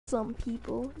some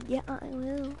people. Yeah, I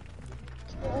will.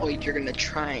 Oh, you're gonna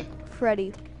try.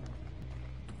 Freddy.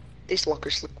 These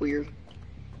lockers look weird.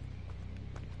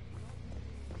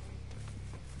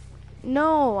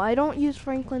 No, I don't use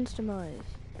Franklin's demise.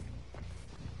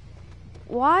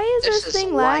 Why is This this is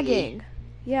thing laggy. lagging?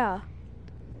 Yeah.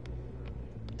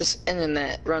 This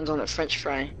internet runs on a French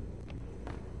fry.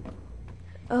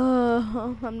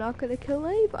 I'm not gonna kill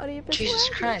anybody if it's Jesus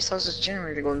lagging. Christ, how's this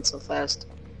generator going so fast?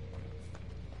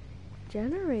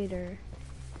 Generator.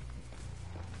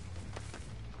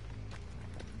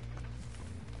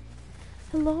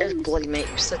 Hello. There's bloody mate,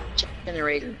 you said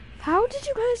generator. How did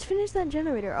you guys finish that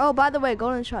generator? Oh, by the way,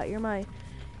 Golden Shot, you're my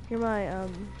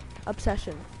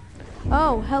obsession.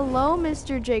 Oh, hello,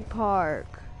 Mr. Jake Park.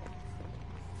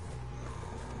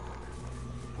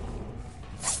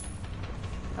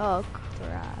 Oh,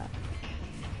 crap.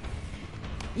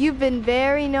 You've been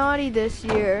very naughty this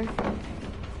year.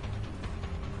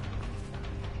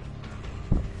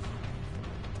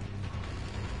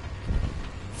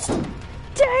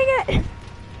 Dang it!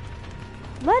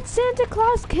 Let Santa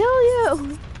Claus kill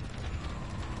you!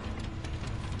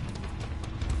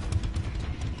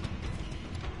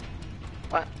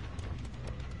 What?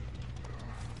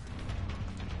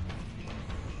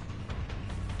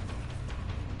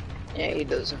 Yeah, he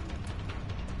doesn't.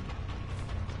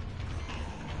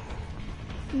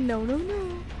 No, no,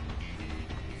 no.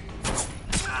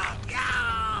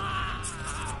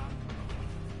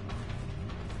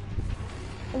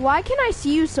 Why can I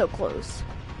see you so close?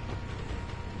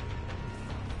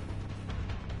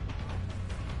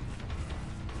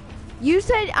 You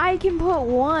said I can put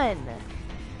one.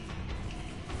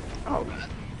 Oh god.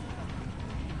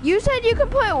 You said you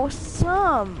could put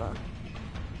some.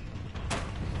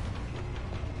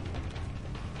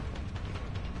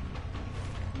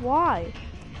 Why?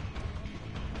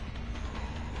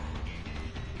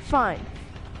 Fine.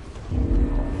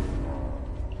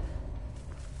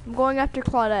 I'm going after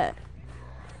Claudette.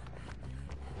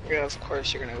 Yeah, of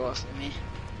course you're gonna go after me.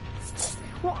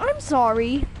 Well, I'm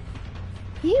sorry.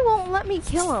 He won't let me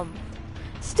kill him.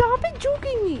 Stop it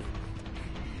joking me.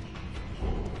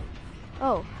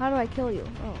 Oh, how do I kill you?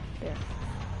 Oh, there.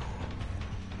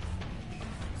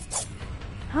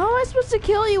 How am I supposed to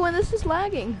kill you when this is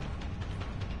lagging?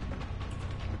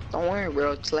 Don't worry,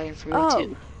 bro. It's lagging for me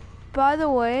too. By the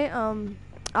way,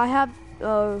 I have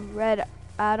a red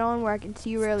add-on where I can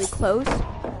see really close.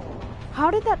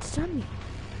 How did that stun me?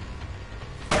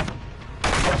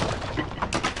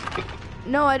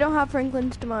 No, I don't have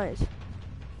Franklin's demise.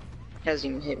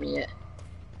 Hasn't even hit me yet.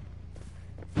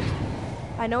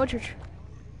 I know what you're.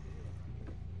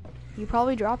 You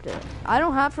probably dropped it. I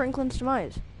don't have Franklin's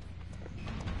demise.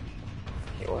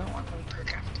 Okay, well, I want one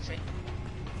perk activate.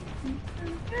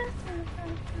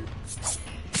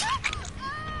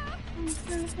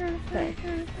 Okay.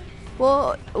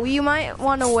 Well, you might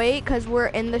want to wait because we're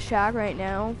in the shack right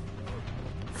now.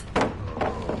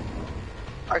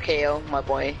 RKO, my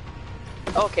boy.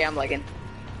 Okay, I'm lagging.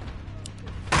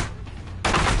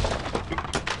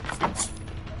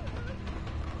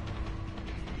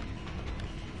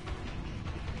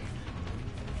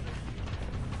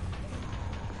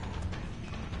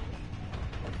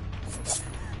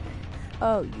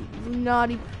 Oh, you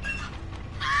naughty.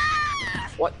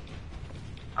 What?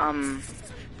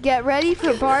 Get ready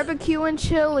for barbecue and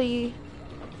chili.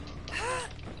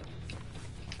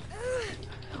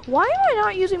 Why am I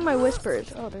not using my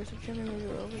whispers? Oh, there's a generator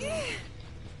over there.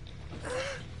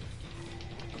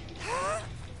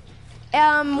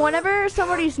 Whenever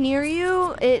somebody's near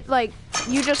you, it like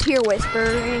you just hear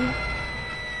whispering.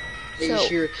 You So,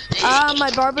 hear,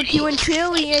 my barbecue and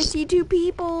chili. I see two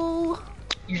people.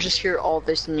 you just hear all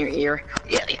this in your ear.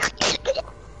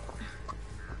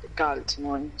 God, it's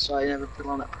annoying, so I never put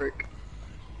on that perk.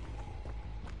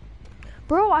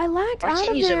 Bro, I lagged Why out can't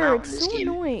of you zoom there. out in It's this so game?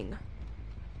 annoying.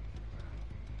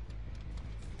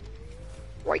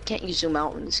 Why can't you zoom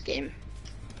out in this game?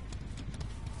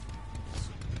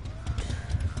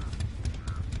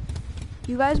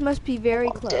 You guys must be very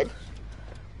I'm close. dead.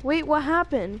 Wait, what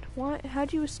happened? Why?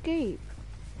 How'd you escape?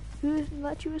 Who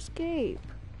let you escape?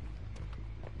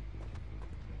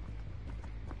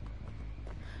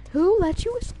 Who let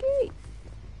you escape?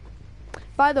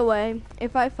 By the way,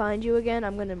 if I find you again,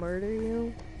 I'm gonna murder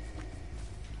you.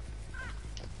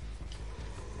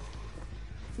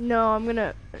 No,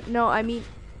 I mean...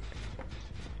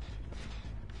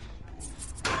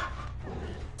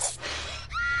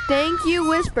 Thank you,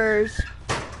 Whispers.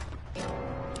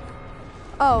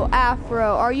 Oh,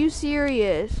 Afro, are you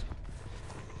serious?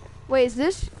 Wait, is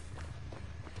this...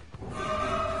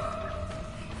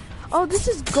 Oh, this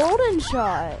is Golden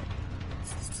Shot.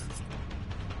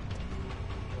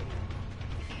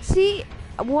 See,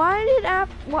 why did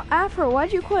Afro?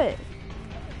 Why'd you quit?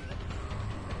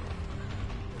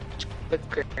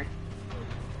 Quicker.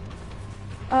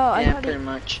 Oh, Yeah, pretty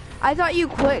much. I thought you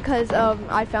quit because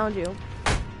I found you.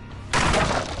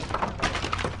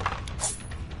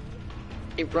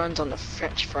 It runs on the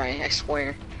French fry, I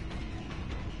swear.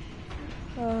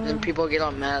 And people get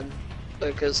all mad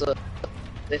because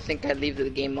they think I leave the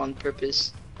game on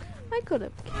purpose. I could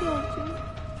have killed you.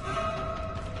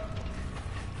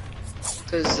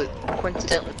 Because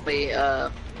coincidentally,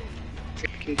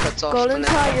 freaking cuts off. Golden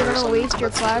Shot, you're gonna someone waste your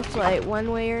cuts flashlight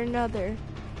one way or another.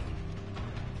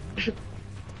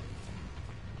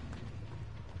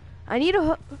 I need a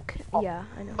hook. Yeah,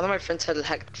 I know. One of my friends had a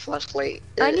hacked flashlight.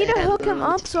 I need to It hook had him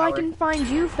up so I power. can find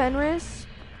you, Fenris.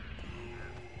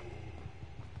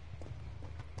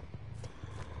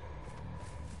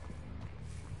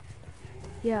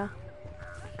 Yeah.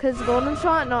 Cause Golden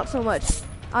Shot, not so much.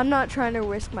 I'm not trying to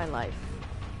risk my life.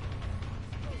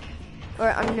 Or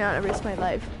I'm not risk my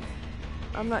life.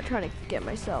 I'm not trying to get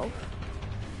myself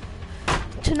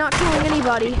to not killing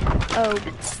anybody. Oh,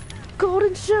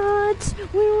 Golden Shot,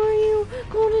 where are you?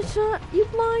 Golden Shot, you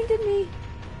blinded me.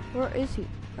 Where is he?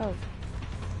 Oh.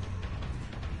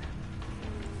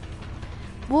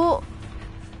 Well,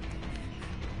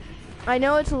 I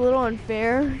know it's a little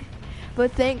unfair,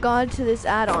 but thank God to this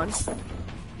add-on.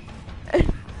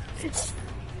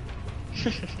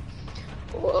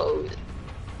 Whoa.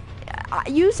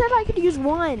 You said I could use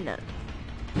one.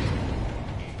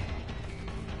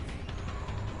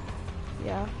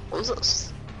 Yeah. What was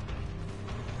this?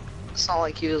 It's not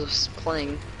like he was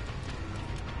playing.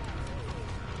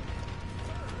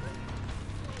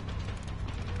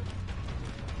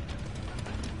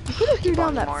 You could have threw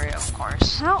down that. Mario, of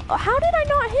course. How did I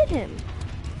not hit him?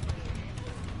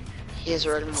 He is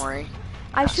red Mori.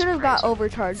 I That's should have got crazy.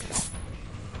 overcharged.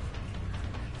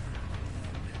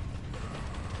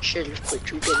 Should have,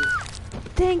 but you didn't.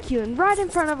 Thank you, and right in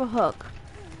front of a hook.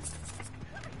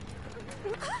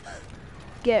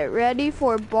 Get ready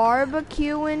for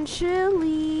barbecue and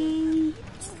chili.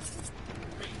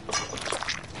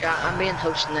 Yeah, I'm being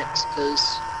host next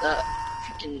because that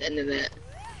freaking internet.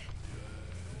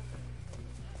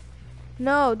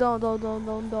 No, don't.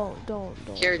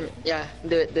 Here, yeah,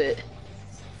 do it.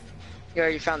 You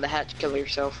already found the hatch, kill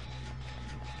yourself.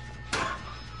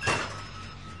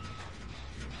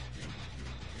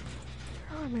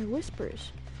 Where are my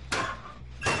whispers?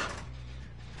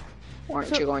 Why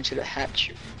aren't you going to the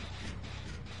hatch?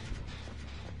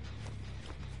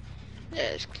 Yeah,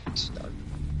 it's done.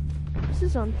 This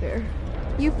is unfair.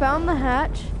 You found the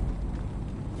hatch?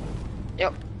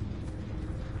 Yep,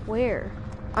 Where?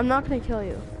 I'm not gonna kill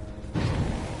you.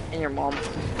 and your mom,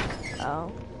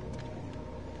 Oh.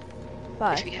 if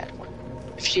Bye. she had one.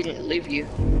 If she didn't leave you.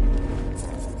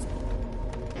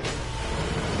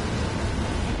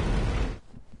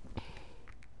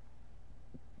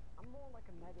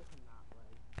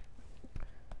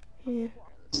 Yeah.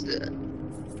 It's the-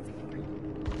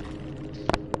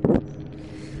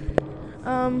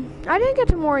 I didn't get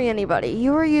to Mori anybody.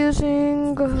 You were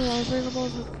using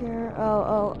unbreakables with care.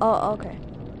 Oh, okay.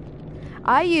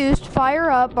 I used fire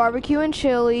up, barbecue and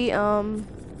chili.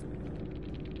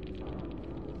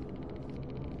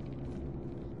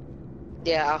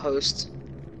 Yeah, I'll host.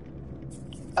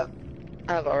 I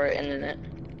have alright internet.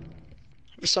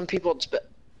 For some people, it's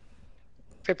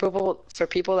for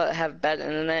people that have bad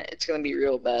internet, it's gonna be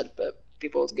real bad. But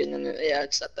people with good internet, yeah,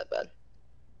 it's not that bad.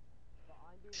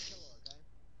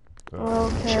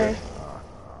 Okay.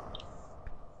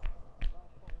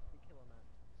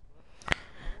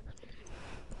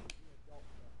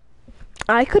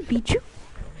 I could beat you.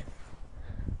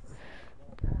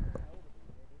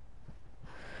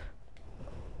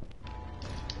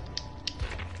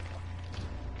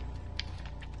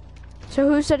 So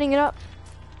who's setting it up?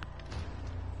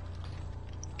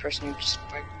 Person who just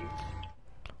invited you.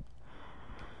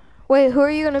 Wait, who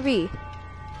are you gonna be?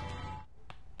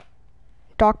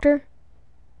 Doctor?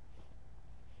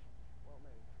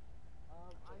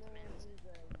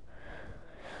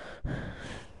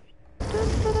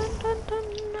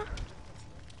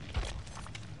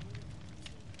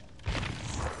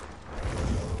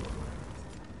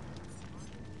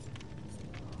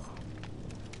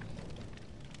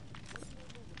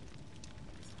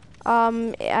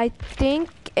 I think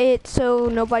it's so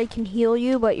nobody can heal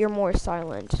you, but you're more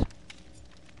silent.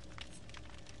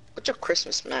 What's your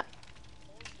Christmas map?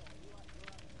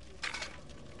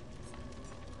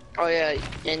 Oh yeah,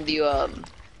 and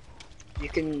you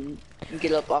can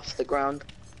get up off the ground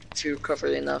if you recover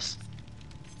enough.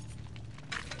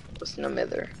 With no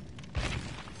mither.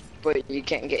 But you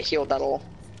can't get healed at all.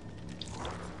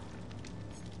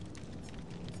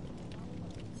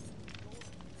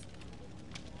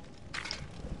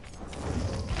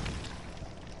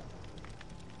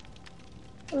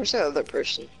 Where's that other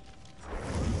person?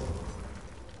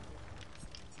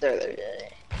 There.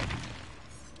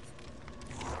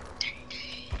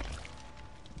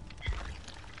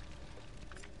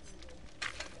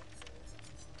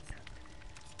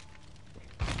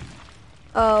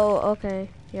 Oh, okay,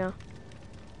 yeah.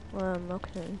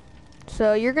 Okay.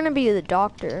 So you're gonna be the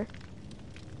doctor.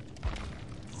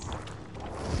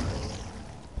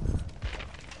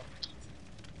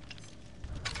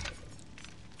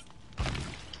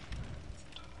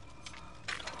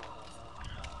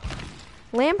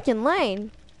 Lambkin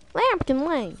Lane. Lambkin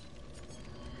Lane.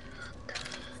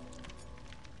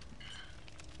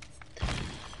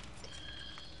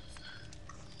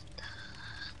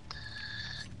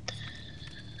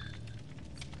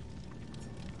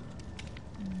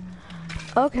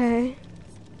 Okay.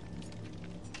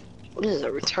 What is a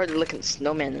retarded looking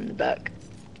snowman in the back?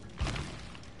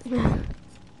 God,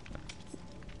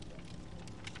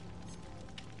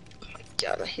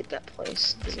 I hate that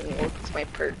place. Doesn't even work with my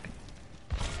perk.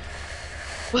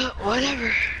 Well,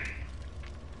 whatever.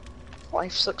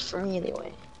 Life sucks for me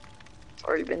anyway. I've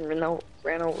already been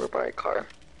ran over by a car.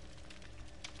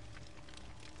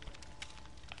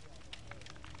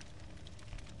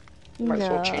 Might as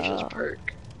well change his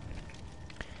perk.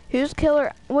 Who's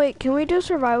killer? Wait, can we do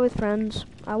survive with friends?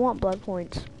 I want blood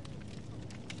points.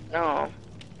 No.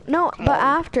 No, Come but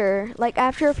on. after, like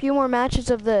after a few more matches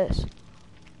of this.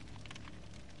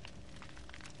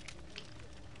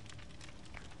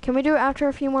 Can we do it after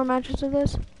a few more matches of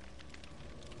this?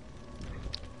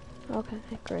 Okay,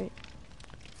 great.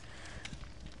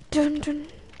 Dun, dun,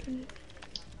 dun.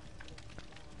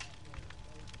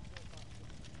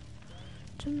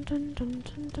 Dun, dun, dun,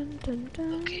 dun, dun, dun,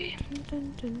 dun. Okay.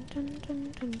 Dun, dun, dun,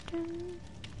 dun, dun, dun.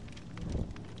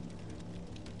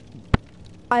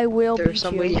 I will beat There's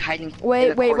somebody you. hiding.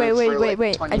 Wait. in the corner for like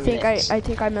Wait. 20 I think minutes. I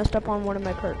think I messed up on one of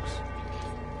my perks.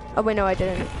 Oh wait, no, I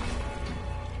didn't.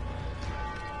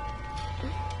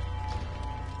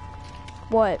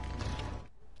 What?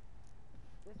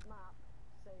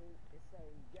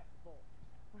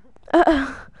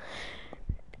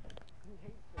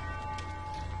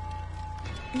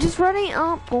 Just running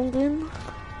up, Golden.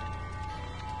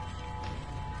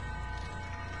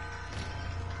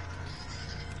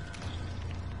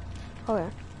 Okay.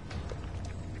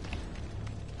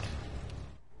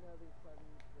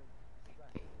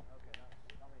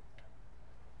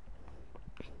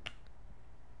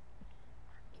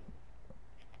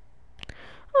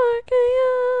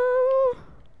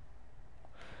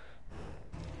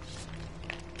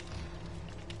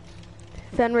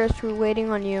 Fenris, we're waiting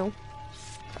on you.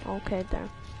 Okay, there.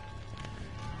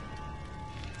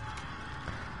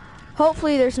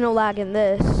 Hopefully there's no lag in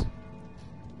this.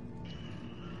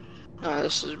 No,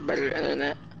 this is better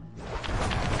internet.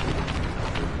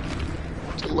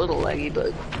 It's a little laggy,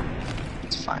 but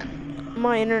it's fine.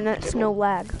 My internet's no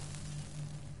lag.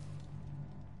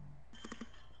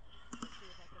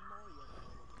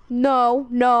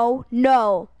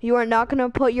 No. You are not gonna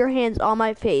put your hands on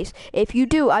my face. If you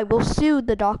do, I will sue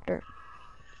the doctor.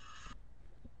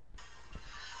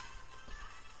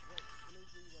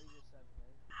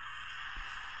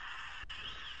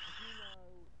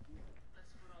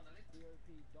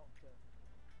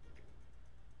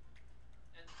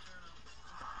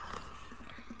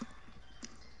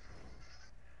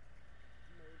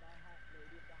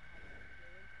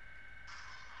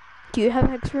 Do you have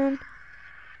Hex Rune?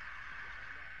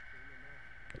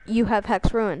 You have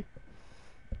Hex Rune.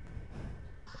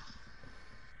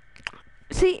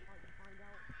 See?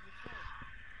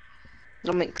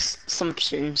 Don't make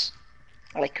assumptions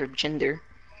like your gender.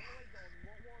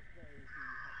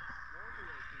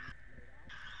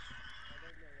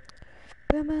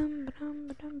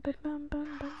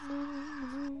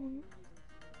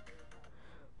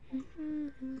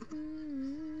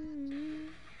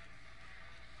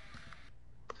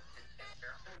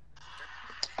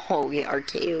 Oh, yeah,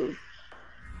 RKO.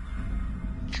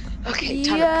 Okay,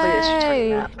 time to play this retarded Yay!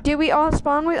 map. Did we all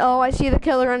spawn with? Oh, I see the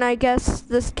killer, and I guess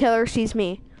this killer sees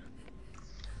me.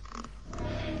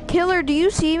 Killer, do you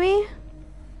see me?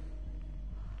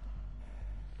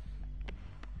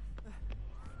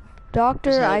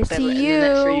 Doctor, I There's no better see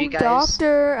internet for you. you guys.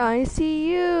 Doctor, I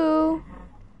see you.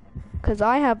 Cause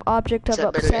I have object Is of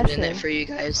that better internet obsession. for you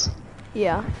guys?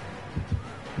 Yeah.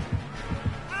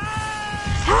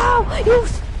 How? You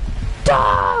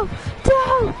stop!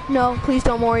 Don't! No, please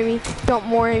don't worry me. Don't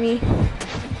worry me. You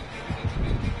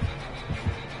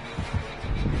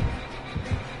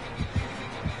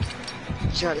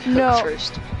gotta hook No.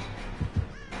 first.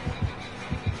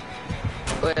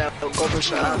 But go for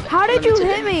shot. How did you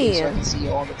Limited hit me? MP, so I can see you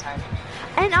all the time.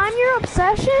 And I'm your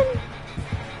obsession?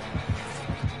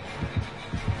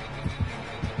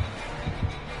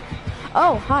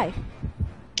 Oh, hi.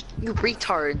 You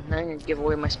retard. Now you're gonna give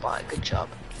away my spot. Good job.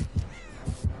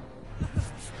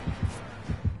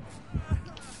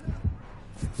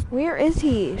 Where is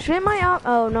he? Shouldn't my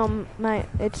oh no,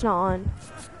 it's not on.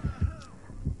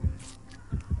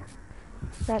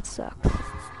 That sucks.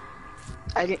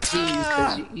 I didn't see you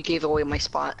because you gave away my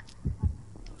spot.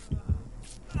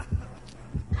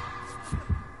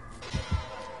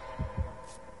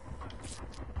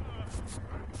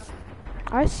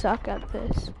 I suck at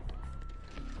this.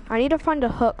 I need to find a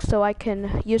hook so I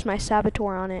can use my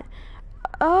saboteur on it.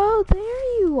 Oh,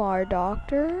 there you are,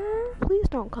 Doctor. Please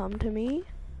don't come to me.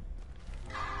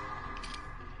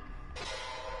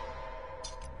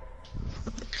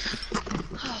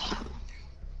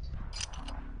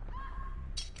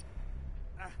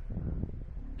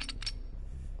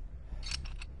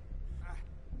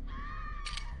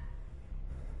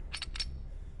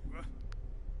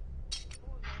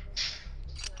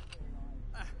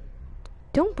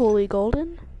 Don't bully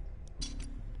Golden.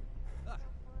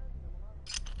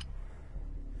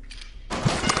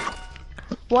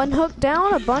 One hook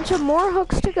down, a bunch of more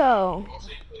hooks to go.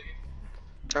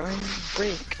 Trying to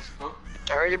break.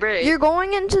 Trying to break. You're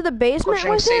going into the basement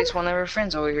with him? One of our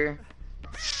friends over here.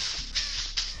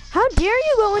 How dare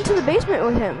you go into the basement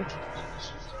with him?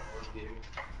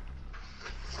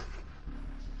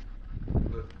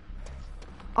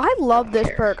 I love this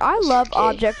perk. I love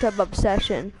Object of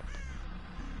Obsession.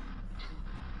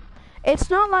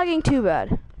 It's not lagging too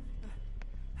bad.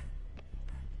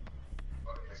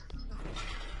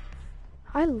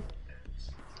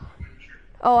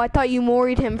 Oh, I thought you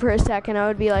moried him for a second. I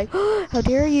would be like, oh, how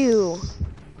dare you?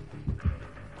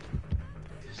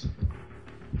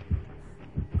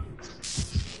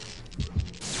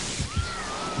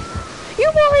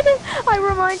 You moried him! I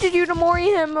reminded you to mori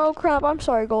him. Oh crap, I'm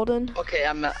sorry, Golden. Okay,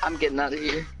 I'm getting out of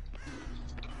here.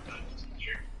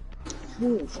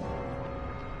 Move.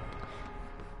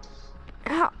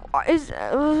 How is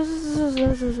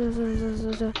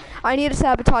I need to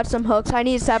sabotage some hooks. I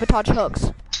need to sabotage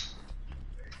hooks.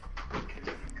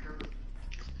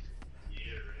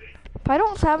 If I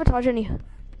don't sabotage any,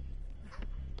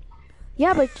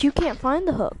 yeah, but you can't find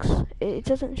the hooks. It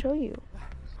doesn't show you.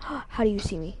 How do you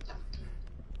see me?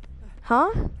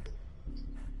 Huh?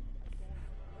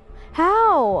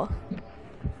 How?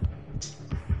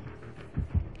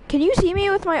 Can you see me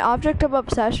with my Object of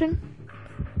Obsession?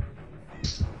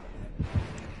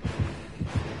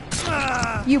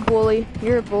 You bully.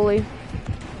 You're a bully.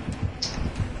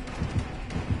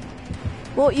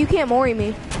 Well, you can't mori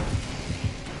me.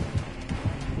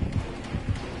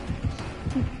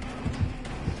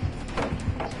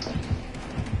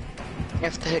 You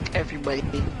have to hook everybody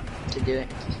to do it.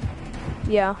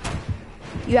 Yeah.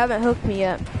 You haven't hooked me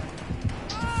yet.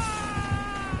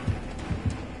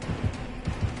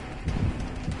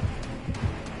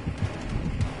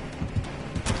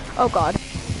 Oh god.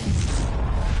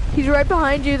 He's right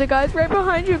behind you. The guy's right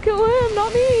behind you. Kill him,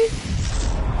 not me.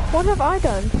 What have I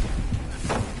done?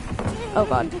 Oh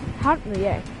god. How?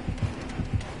 Yeah.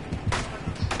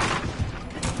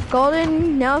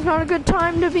 Golden, now's not a good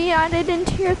time to be added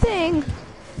into your thing.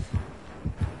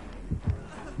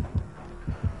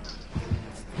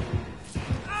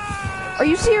 Are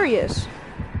you serious?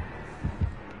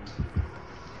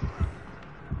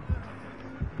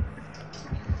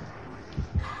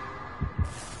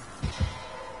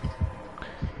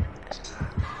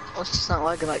 Well, it's just not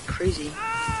lagging like crazy.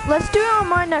 Let's do it on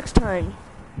mine next time.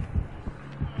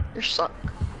 You're suck.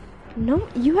 No,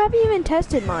 you haven't even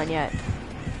tested mine yet.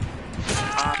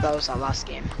 That was our last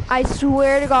game. I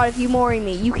swear to God, if you mori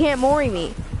me, you can't mori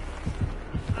me.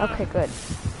 Okay, good.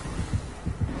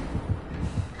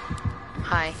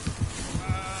 Hi.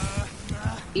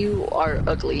 You are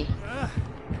ugly.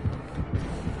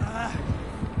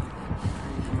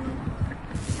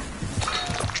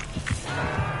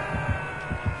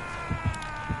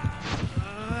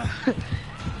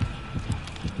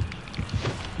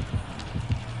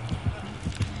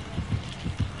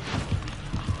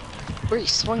 Where are you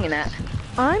swinging at?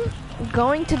 I'm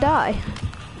going to die.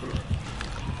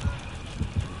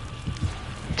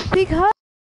 Because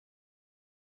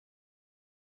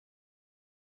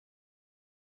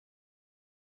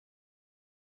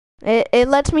it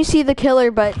lets me see the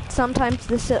killer, but sometimes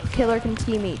the killer can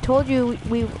see me. Told you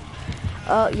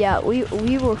yeah, we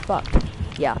were fucked.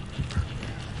 Yeah.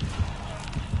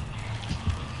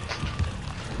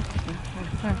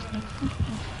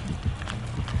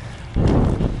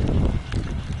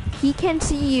 He can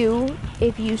see you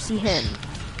if you see him.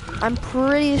 I'm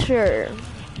pretty sure.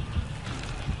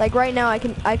 Like right now, I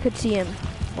could see him.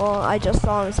 Well, I just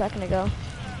saw him a second ago.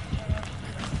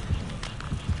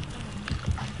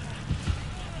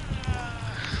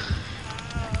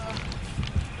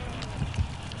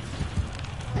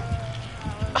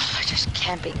 Just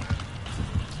camping.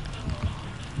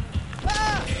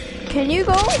 Can you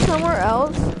go somewhere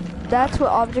else? That's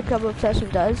what Object of Obsession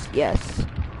does. Yes.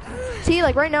 See,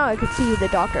 like right now, I could see the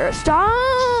doctor.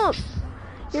 Stop!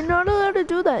 You're not allowed to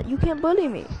do that. You can't bully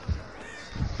me.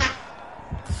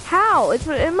 How? It's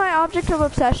in my Object of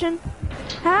Obsession.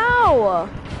 How?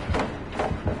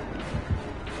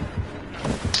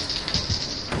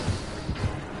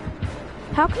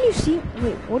 How can you see?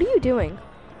 Wait, what are you doing?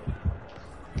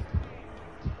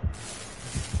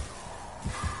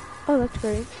 Oh, that's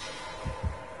great.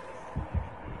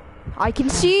 I can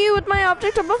see you with my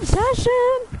Object of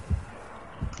Obsession.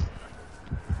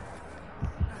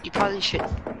 You probably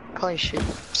should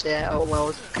say that out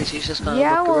loud because he's just gonna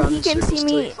Yeah, look well, around he in can circles see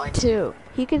till he me finds you. too.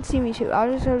 He can see me too.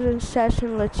 Object of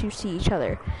Obsession lets you see each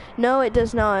other. No, it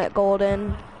does not,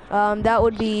 Golden. That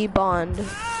would be Bond.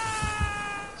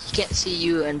 He can't see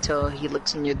you until he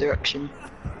looks in your direction.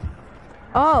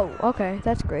 Oh, okay,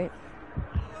 that's great.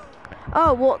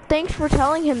 Oh, well, thanks for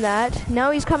telling him that.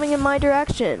 Now he's coming in my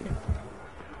direction.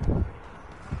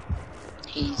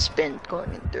 He's been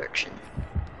going in the direction.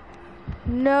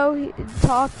 No,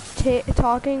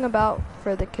 talking about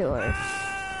for the killer.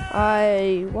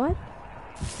 What?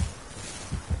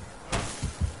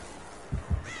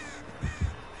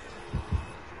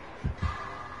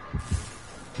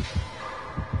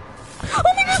 Oh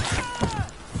my god!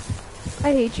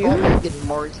 I hate you. Oh, you're getting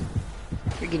Maury.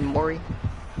 You're getting Maury.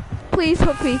 Please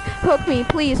hook me,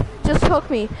 please. Just hook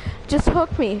me, just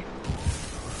hook me.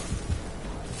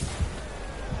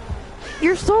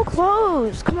 You're so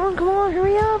close. Come on,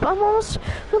 hurry up. I'm almost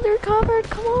fully recovered.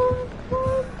 Come on.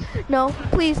 No,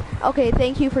 please. Okay,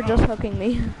 thank you for just hooking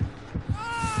me.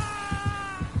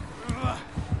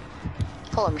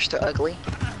 Hello, Mr. Ugly.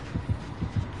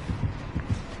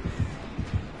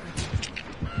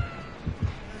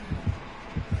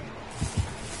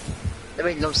 That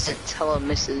made no sense. Hello,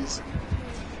 Mrs.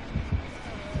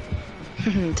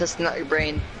 Testing out your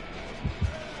brain.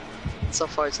 So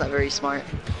far, it's not very smart.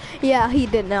 Yeah, he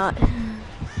did not.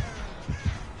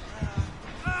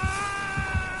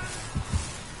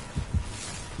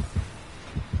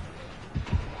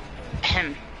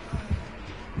 Ahem.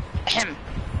 Ahem.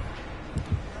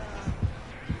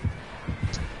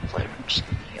 I'm just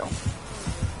gonna heal.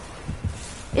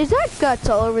 Is that guts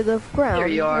all over the ground? There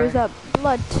you are. Or is that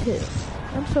blood too?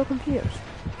 I'm so confused.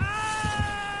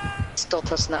 Still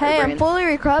testing out Hey, your I'm brain. fully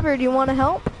recovered. You want to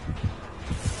help?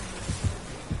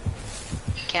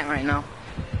 Can't right now.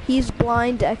 He's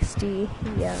blind XD.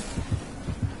 Yeah.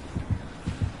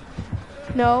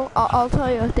 No, I'll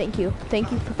tell you. Thank you.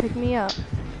 Thank you for picking me up.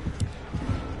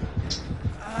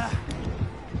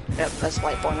 Yep, that's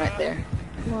Lightborn right there.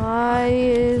 Why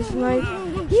is my...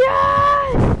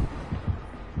 Yes!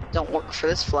 Don't work for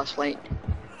this flashlight.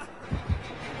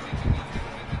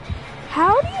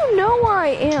 How do you know where I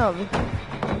am?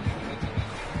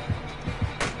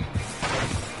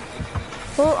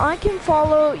 Well, I can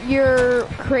follow your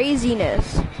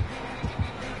craziness.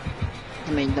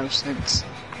 It made no sense.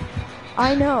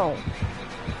 I know.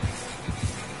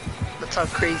 That's how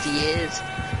crazy he is.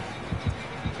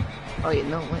 Oh, you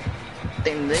know what?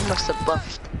 They must have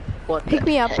buffed. What Pick the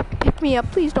me up. heck? Pick me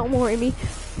up. Please don't worry me.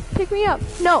 Pick me up.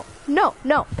 No.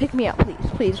 Pick me up,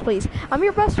 please. I'm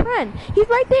your best friend. He's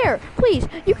right there. Please,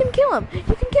 you can kill him.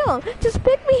 Just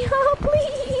pick me up,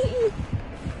 please.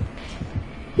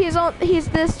 He's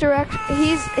this direction.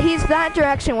 He's that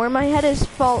direction where my head is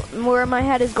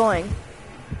going.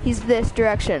 He's this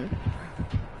direction.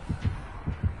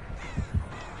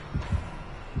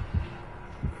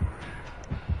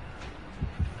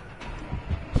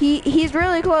 He's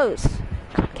really close.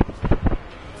 Come,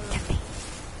 get me.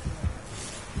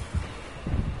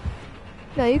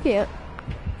 No, you can't.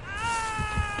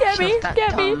 Get me, Shut that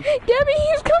he's coming. Get me.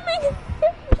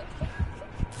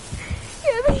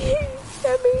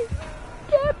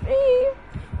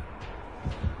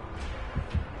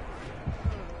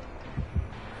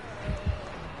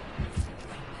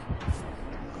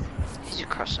 Did you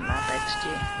cross the map, XG?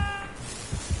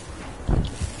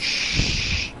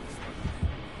 Shh.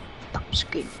 That was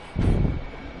good.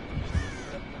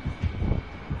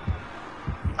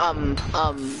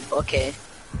 Okay.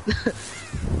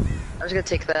 I was gonna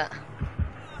take that.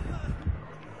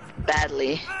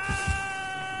 Badly.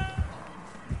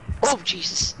 Oh,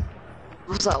 Jesus.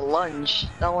 What was that lunge?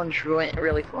 That lunge went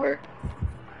really far.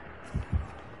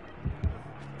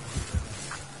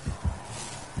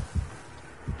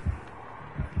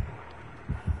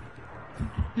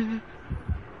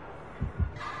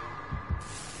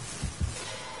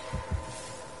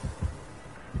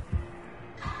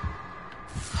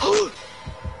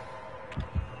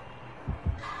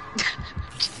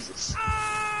 Jesus.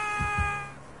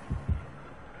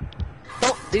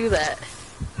 Don't do that.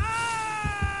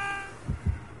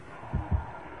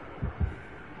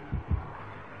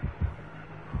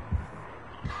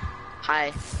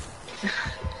 Hi.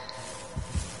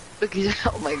 Look,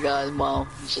 oh my god, wow,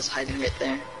 he's just hiding right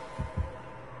there.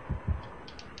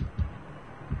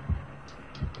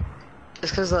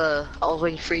 It's cause I was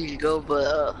waiting for you to go,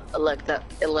 but it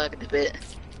lagged a bit.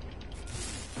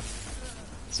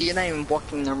 So you're not even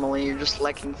walking normally, you're just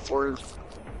lagging forward.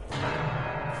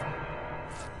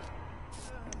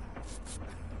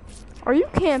 Are you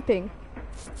camping?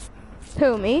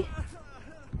 Who, me?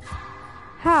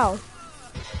 How?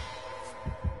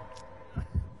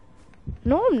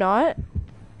 No, I'm not.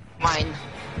 Mine.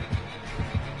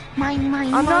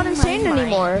 I'm not insane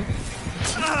anymore.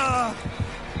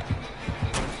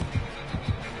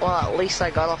 Well, at least I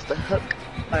got off the hook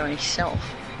by myself.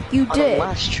 You on did. the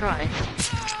last try.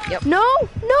 Yep. No,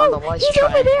 On the last he's try.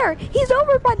 over there. He's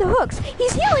over by the hooks.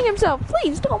 He's healing himself.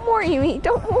 Please, don't worry me.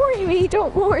 Don't worry me.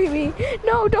 Don't worry me.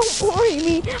 No, don't worry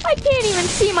me. I can't even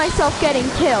see myself getting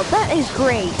killed. That is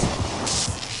great.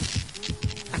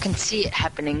 I can see it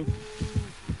happening.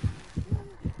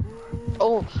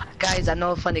 Oh, guys, I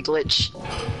know a funny glitch. You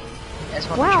guys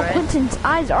want to Wow, try it? Quentin's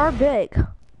eyes are big.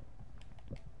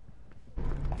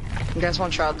 You guys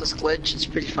want to try out this glitch? It's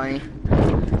pretty funny.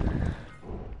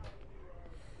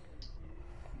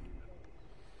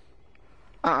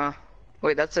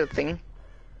 Wait, that's a thing?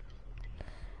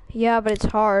 Yeah, but it's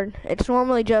hard. It's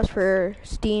normally just for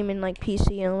Steam and like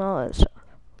PC and all that stuff.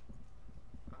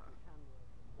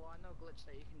 Well, I know a glitch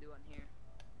that you can do on here.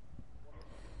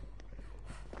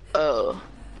 Oh.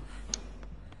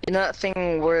 You know that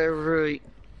thing where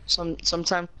sometimes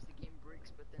the game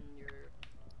breaks, but then your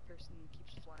person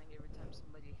keeps flying every time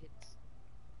somebody hits.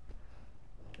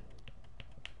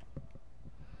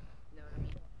 You know what I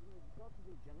mean?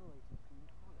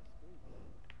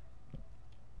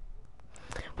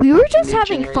 We were just New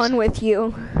having generation. fun with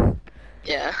you.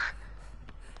 Yeah.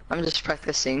 I'm just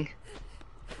practicing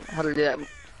how to do that